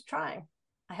person who's trying.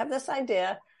 I have this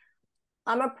idea.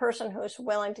 I'm a person who's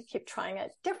willing to keep trying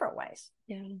it different ways.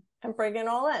 Yeah. And bring it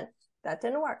all in. That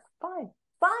didn't work.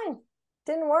 Fine.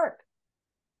 Didn't work.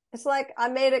 It's like I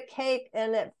made a cake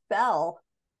and it fell.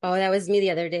 Oh, that was me the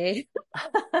other day.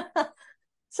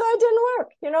 So it didn't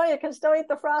work. You can still eat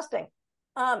the frosting.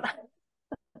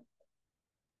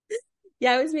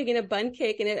 Yeah, I was making a bun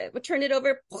cake and it would turn it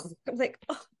over. I'm like,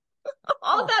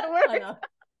 all that work.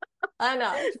 I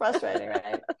know. It's frustrating,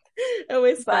 right? It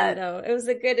was fun though. It was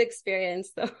a good experience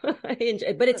though. I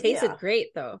enjoyed, but it tasted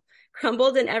great though.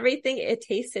 Crumbled and everything. It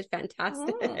tasted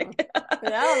fantastic. Yeah,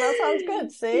 that sounds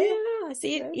good.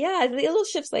 See? Yeah, the little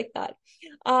shifts like that.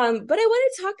 But I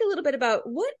want to talk a little bit about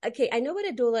I know what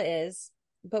a doula is,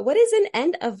 but what is an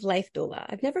end of life doula?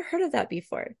 I've never heard of that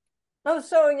before. Oh,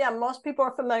 so yeah, most people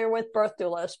are familiar with birth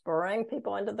doulas, bring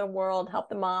people into the world, help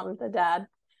the mom, the dad,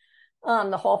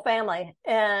 the whole family.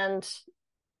 And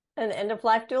an end of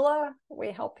life doula,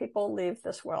 we help people leave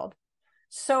this world.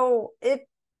 So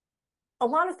a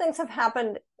lot of things have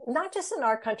happened, not just in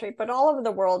our country, but all over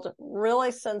the world,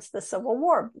 really since the Civil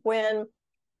War, when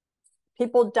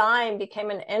people dying became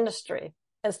an industry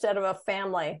instead of a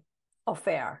family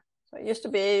affair. So it used to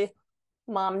be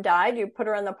mom died, you put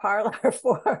her in the parlor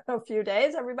for a few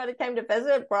days, everybody came to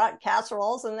visit, brought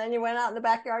casseroles, and then you went out in the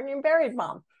backyard and you buried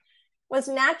mom. It was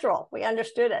natural. We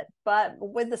understood it. But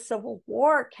with the Civil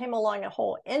War came along a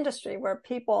whole industry where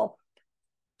people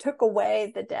took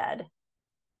away the dead.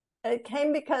 It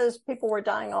came because people were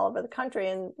dying all over the country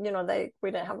and,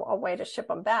 we didn't have a way to ship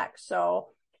them back. So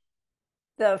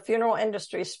the funeral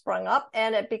industry sprung up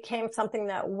and it became something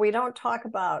that we don't talk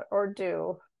about or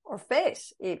do or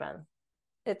face even.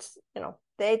 It's,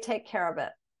 they take care of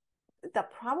it. The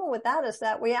problem with that is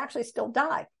that we actually still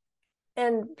die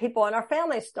and people in our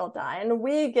families still die and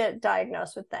we get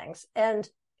diagnosed with things. And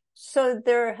so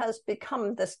there has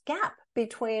become this gap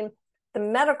between the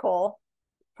medical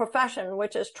profession,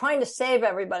 which is trying to save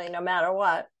everybody no matter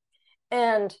what,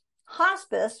 and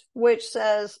hospice, which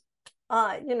says,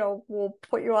 we'll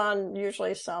put you on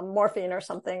usually some morphine or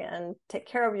something and take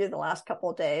care of you the last couple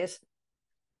of days.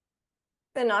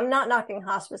 and I'm not knocking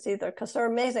hospice either, because there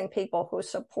are amazing people who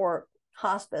support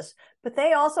hospice, but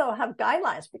they also have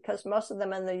guidelines because most of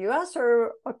them in the US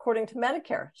are according to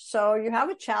Medicare. So you have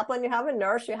a chaplain, you have a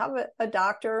nurse, you have a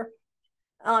doctor,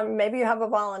 maybe you have a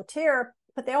volunteer,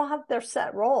 but they all have their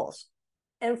set roles.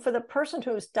 And for the person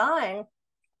who's dying,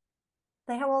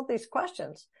 they have all these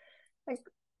questions. Like,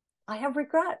 I have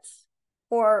regrets,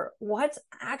 or what's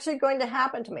actually going to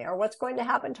happen to me, or what's going to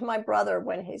happen to my brother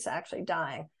when he's actually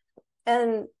dying.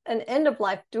 And an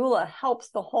end-of-life doula helps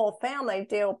the whole family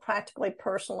deal practically,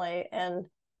 personally, and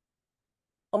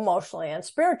emotionally and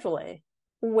spiritually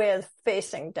with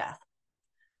facing death.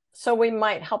 So we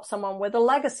might help someone with a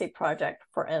legacy project,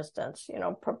 for instance,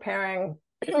 preparing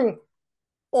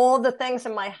all the things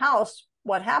in my house.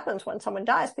 What happens when someone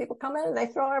dies? People come in and they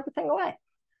throw everything away.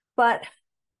 But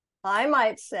I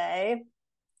might say,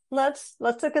 let's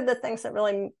look at the things that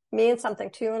really mean something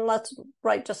to you, and let's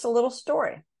write just a little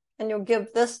story. And you'll give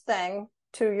this thing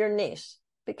to your niece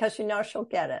because she'll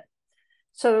get it.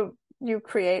 So you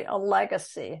create a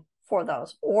legacy for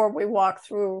those. Or we walk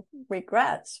through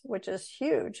regrets, which is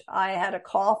huge. I had a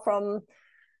call from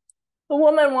a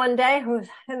woman one day who's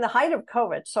in the height of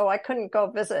COVID, so I couldn't go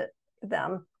visit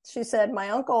them. She said, my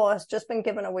uncle has just been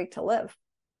given a week to live,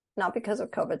 not because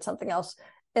of COVID, something else.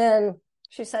 And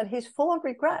she said, he's full of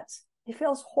regrets. He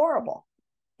feels horrible.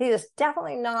 He is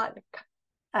definitely not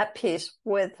at peace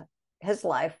with his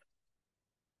life.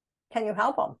 Can you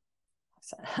help him?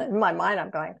 In my mind, I'm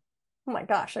going, oh my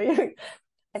gosh, are you?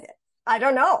 I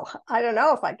don't know. I don't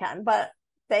know if I can, but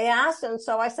they asked. And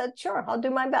so I said, sure, I'll do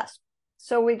my best.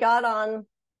 So we got on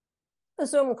a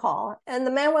Zoom call, and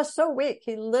the man was so weak.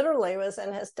 He literally was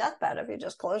in his deathbed. If you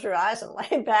just close your eyes and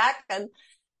lay back and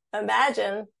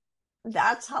imagine,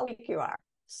 that's how weak you are.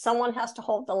 Someone has to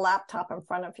hold the laptop in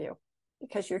front of you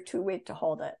because you're too weak to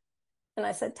hold it. And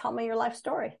I said, tell me your life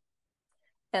story.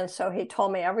 And so he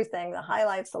told me everything, the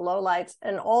highlights, the lowlights,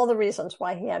 and all the reasons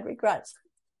why he had regrets.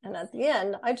 And at the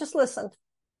end, I just listened.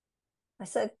 I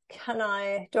said, do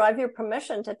I have your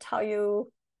permission to tell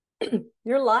you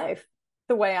your life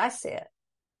the way I see it?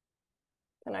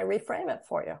 Can I reframe it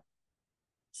for you?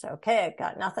 So, okay, I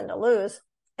got nothing to lose.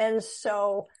 And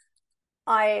so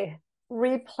I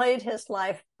replayed his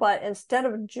life, but instead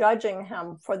of judging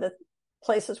him for the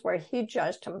places where he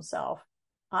judged himself,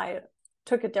 I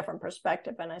took a different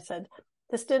perspective, and I said,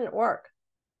 this didn't work,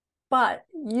 but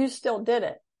you still did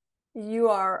it. You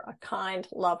are a kind,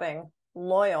 loving,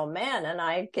 loyal man. And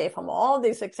I gave him all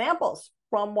these examples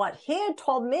from what he had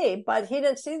told me, but he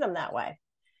didn't see them that way.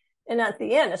 And at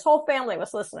the end, his whole family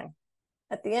was listening.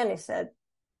 At the end, he said,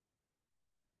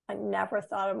 I never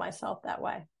thought of myself that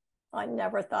way. I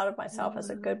never thought of myself as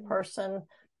a good person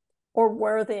or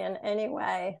worthy in any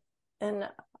way. And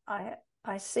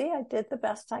I see I did the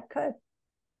best I could.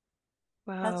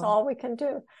 Wow. That's all we can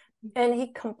do. And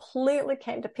he completely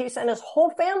came to peace, and his whole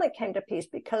family came to peace,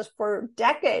 because for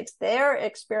decades, their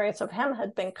experience of him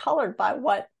had been colored by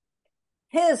what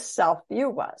his self-view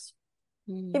was.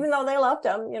 Mm-hmm. Even though they loved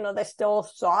him, they still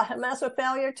saw him as a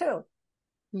failure too.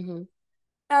 Mm-hmm.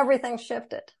 Everything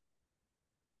shifted.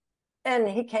 And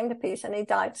he came to peace, and he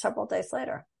died several days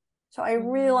later. So I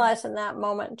realized in that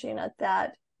moment, Gina,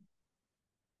 that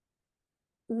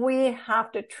we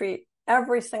have to treat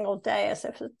every single day as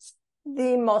if it's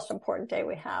the most important day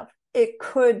we have. It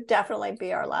could definitely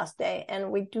be our last day,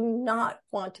 and we do not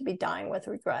want to be dying with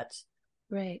regrets.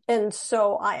 Right. And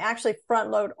so I actually front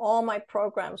load all my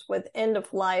programs with end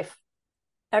of life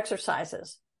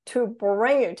exercises to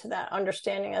bring you to that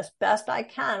understanding as best I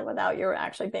can without you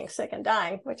actually being sick and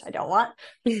dying, which I don't want,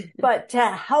 but to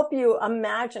help you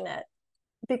imagine it,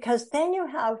 because then you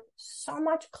have so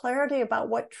much clarity about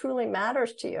what truly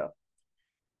matters to you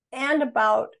and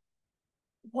about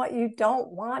what you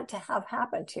don't want to have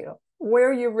happen to you,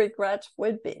 where your regrets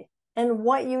would be, and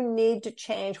what you need to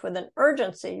change with an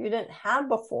urgency you didn't have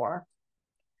before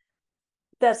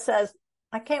that says,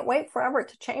 I can't wait forever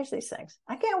to change these things.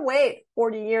 I can't wait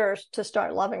 40 years to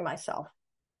start loving myself.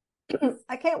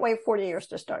 I can't wait 40 years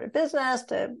to start a business,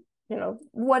 to,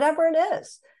 whatever it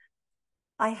is.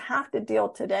 I have to deal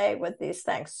today with these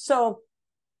things. So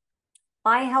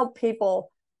I help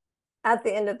people at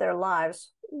the end of their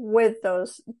lives with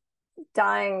those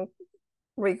dying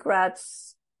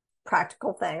regrets,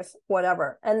 practical things,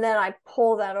 whatever. And then I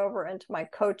pull that over into my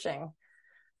coaching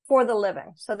for the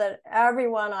living, so that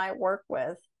everyone I work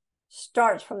with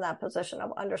starts from that position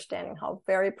of understanding how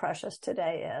very precious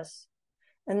today is.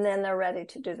 And then they're ready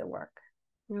to do the work.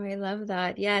 Oh, I love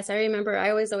that. Yes, I remember I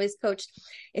always coached,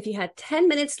 if you had 10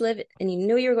 minutes to live and you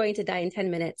knew you were going to die in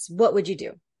 10 minutes, what would you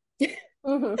do?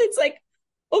 Mm-hmm. It's like,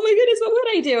 oh my goodness, what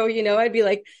would I do? I'd be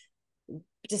like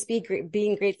just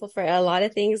being grateful for a lot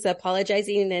of things,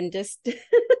 apologizing and just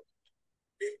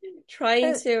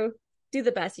trying to do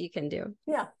the best you can do.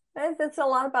 Yeah. It's a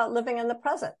lot about living in the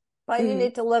present, but you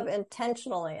need to live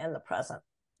intentionally in the present,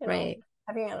 right.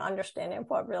 Having an understanding of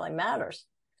what really matters.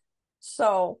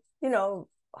 So,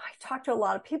 I talk to a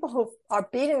lot of people who are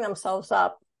beating themselves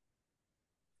up,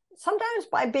 sometimes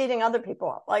by beating other people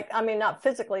up. Not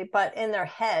physically, but in their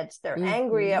heads. They're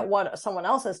angry at what someone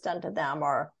else has done to them,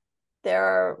 or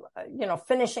they're,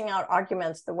 finishing out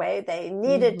arguments the way they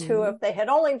needed to if they had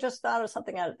only just thought of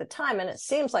something at the time. And it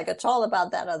seems like it's all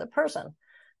about that other person.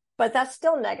 But that's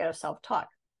still negative self-talk.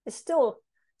 It's still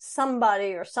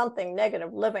somebody or something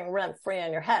negative living rent-free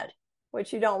in your head,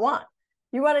 which you don't want.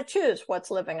 You want to choose what's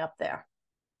living up there.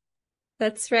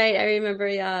 That's right. I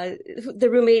remember, the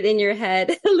roommate in your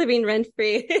head living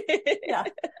rent-free. Yeah.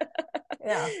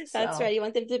 Yeah. That's right. You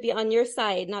want them to be on your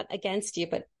side, not against you,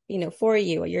 but, for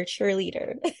you, or your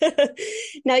cheerleader.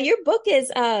 Now, your book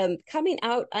is coming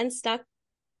out, Unstuck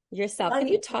Yourself. Can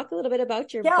you talk a little bit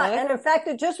about your book? Yeah, and in fact,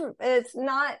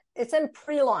 it's in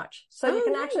pre-launch. So you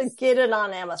can actually get it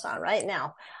on Amazon right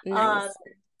now. Nice.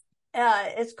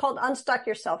 It's called Unstuck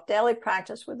Yourself. Daily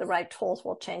practice with the right tools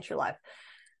will change your life.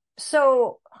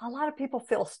 So a lot of people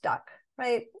feel stuck,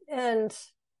 right? And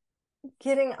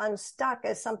getting unstuck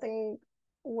is something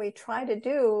we try to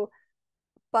do,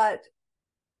 but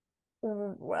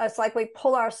it's like we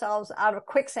pull ourselves out of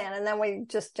quicksand and then we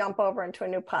just jump over into a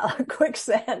new pile of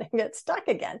quicksand and get stuck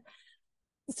again.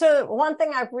 So one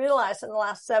thing I've realized in the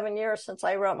last 7 years since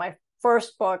I wrote my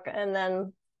first book, and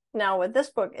then now with this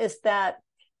book, is that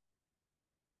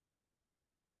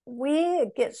we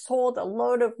get sold a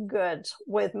load of goods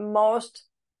with most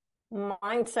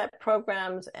mindset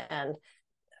programs and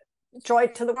Joy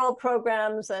to the World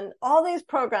programs and all these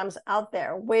programs out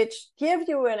there, which give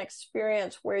you an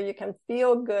experience where you can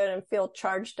feel good and feel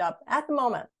charged up at the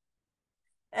moment.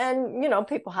 And,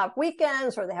 people have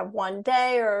weekends, or they have one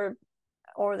day,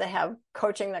 or they have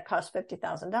coaching that costs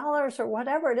 $50,000 or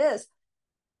whatever it is.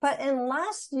 But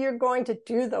unless you're going to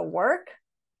do the work,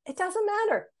 it doesn't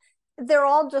matter. They're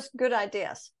all just good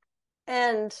ideas,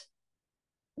 and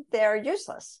they're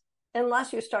useless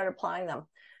unless you start applying them.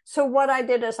 So what I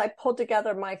did is I pulled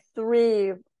together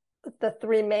the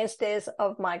three mainstays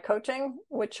of my coaching,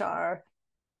 which are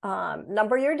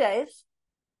number your days.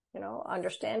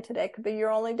 Understand today could be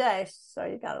your only day, so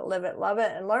you got to live it, love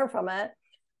it, and learn from it.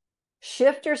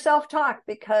 Shift your self-talk,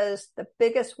 because the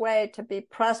biggest way to be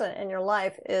present in your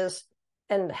life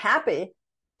and happy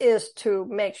is to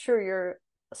make sure your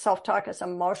self-talk is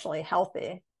emotionally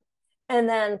healthy. And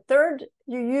then third,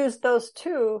 you use those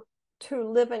two to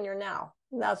live in your now.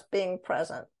 That's being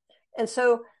present. And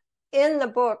so in the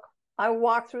book, I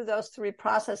walk through those three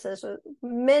processes with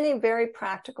many very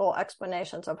practical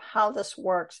explanations of how this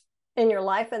works in your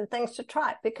life and things to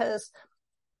try, because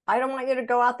I don't want you to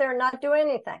go out there and not do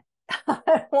anything.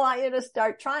 I want you to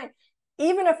start trying.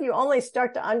 Even if you only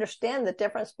start to understand the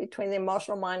difference between the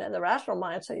emotional mind and the rational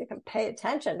mind, so you can pay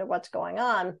attention to what's going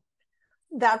on,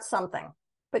 that's something.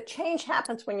 But change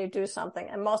happens when you do something,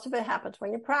 and most of it happens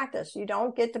when you practice. You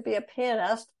don't get to be a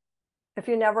pianist if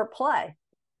you never play.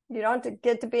 You don't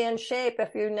get to be in shape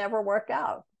if you never work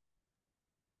out.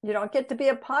 You don't get to be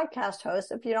a podcast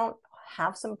host if you don't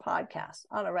have some podcasts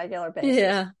on a regular basis.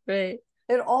 Yeah, right.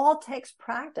 It all takes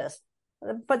practice,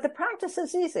 but the practice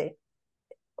is easy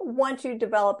once you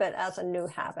develop it as a new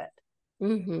habit.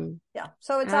 Mm-hmm. Yeah.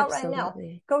 So it's Absolutely. Out right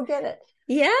now. Go get it.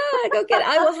 Yeah, go get it.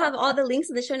 I will have all the links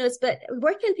in the show notes, but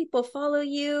where can people follow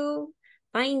you,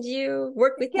 find you,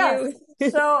 work with you?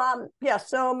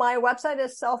 So my website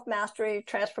is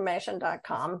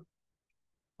selfmasterytransformation.com,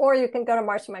 or you can go to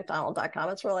marcymcdonald.com.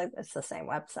 It's the same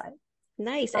website.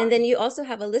 Nice. And then you also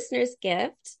have a listener's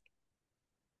gift.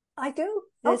 I do.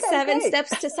 The 7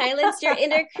 steps to silence your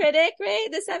inner critic, right?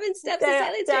 The 7 steps to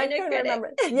silence your inner critic.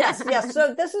 Remember. Yes.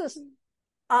 So this is,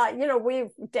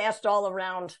 we've danced all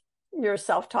around your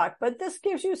self-talk, but this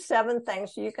gives you 7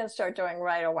 things you can start doing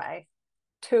right away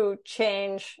to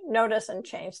notice and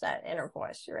change that inner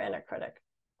voice, your inner critic.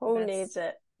 Who needs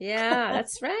it? Yeah,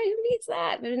 that's right. Who needs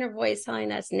that? The inner voice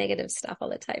telling us negative stuff all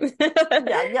the time.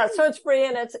 Yeah. So it's free,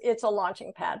 and it's a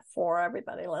launching pad for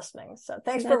everybody listening. So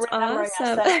thanks for remembering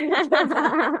us.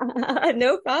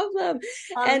 No problem.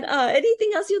 And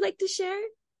anything else you'd like to share?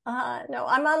 No,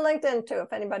 I'm on LinkedIn too,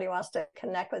 if anybody wants to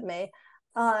connect with me.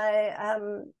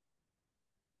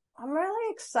 I'm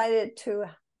really excited to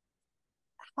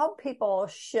help people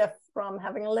shift from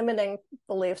having limiting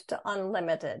beliefs to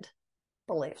unlimited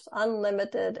beliefs,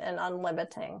 unlimited and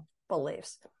unlimiting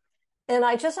beliefs. And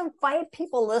I just invite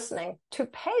people listening to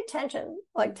pay attention,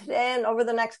 like today and over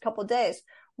the next couple of days.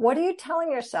 What are you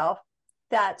telling yourself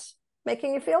that's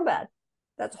making you feel bad,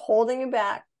 that's holding you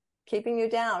back, keeping you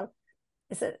down?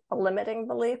 Is it a limiting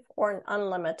belief or an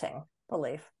unlimiting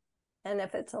belief? And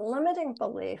if it's a limiting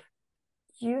belief,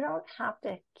 you don't have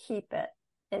to keep it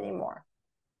anymore.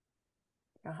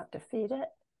 You don't have to feed it.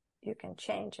 You can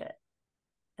change it.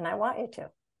 And I want you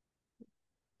to,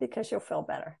 because you'll feel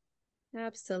better.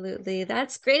 Absolutely.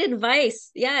 That's great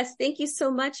advice. Yes. Thank you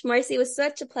so much, Marcy. It was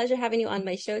such a pleasure having you on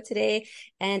my show today.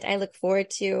 And I look forward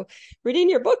to reading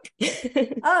your book.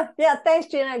 Oh, yeah. Thanks,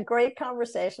 Gina. Great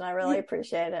conversation. I really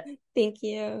appreciate it. Thank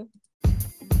you.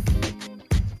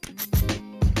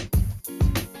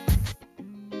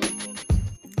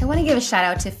 I want to give a shout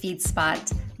out to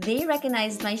FeedSpot. They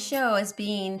recognized my show as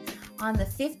being on the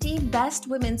 50 Best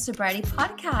Women Sobriety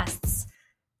Podcasts.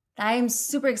 I'm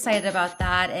super excited about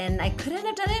that, and I couldn't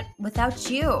have done it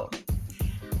without you.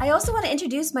 I also want to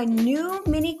introduce my new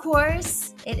mini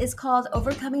course. It is called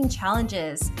Overcoming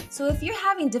Challenges. So if you're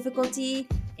having difficulty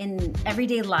in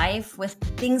everyday life with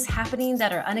things happening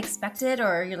that are unexpected,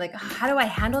 or you're like, how do I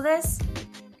handle this?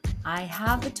 I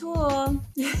have the tool.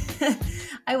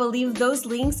 I will leave those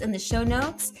links in the show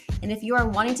notes. And if you are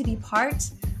wanting to be part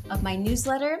of my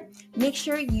newsletter, make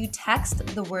sure you text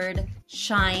the word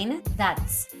SHINE,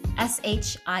 that's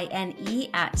SHINE,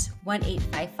 at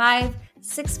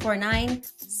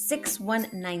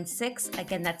 1-855-649-6196.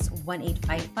 Again, that's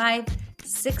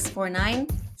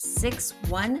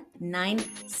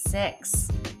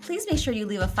 1-855-649-6196. Please make sure you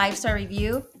leave a 5-star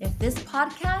review if this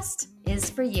podcast is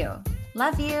for you.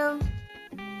 Love you.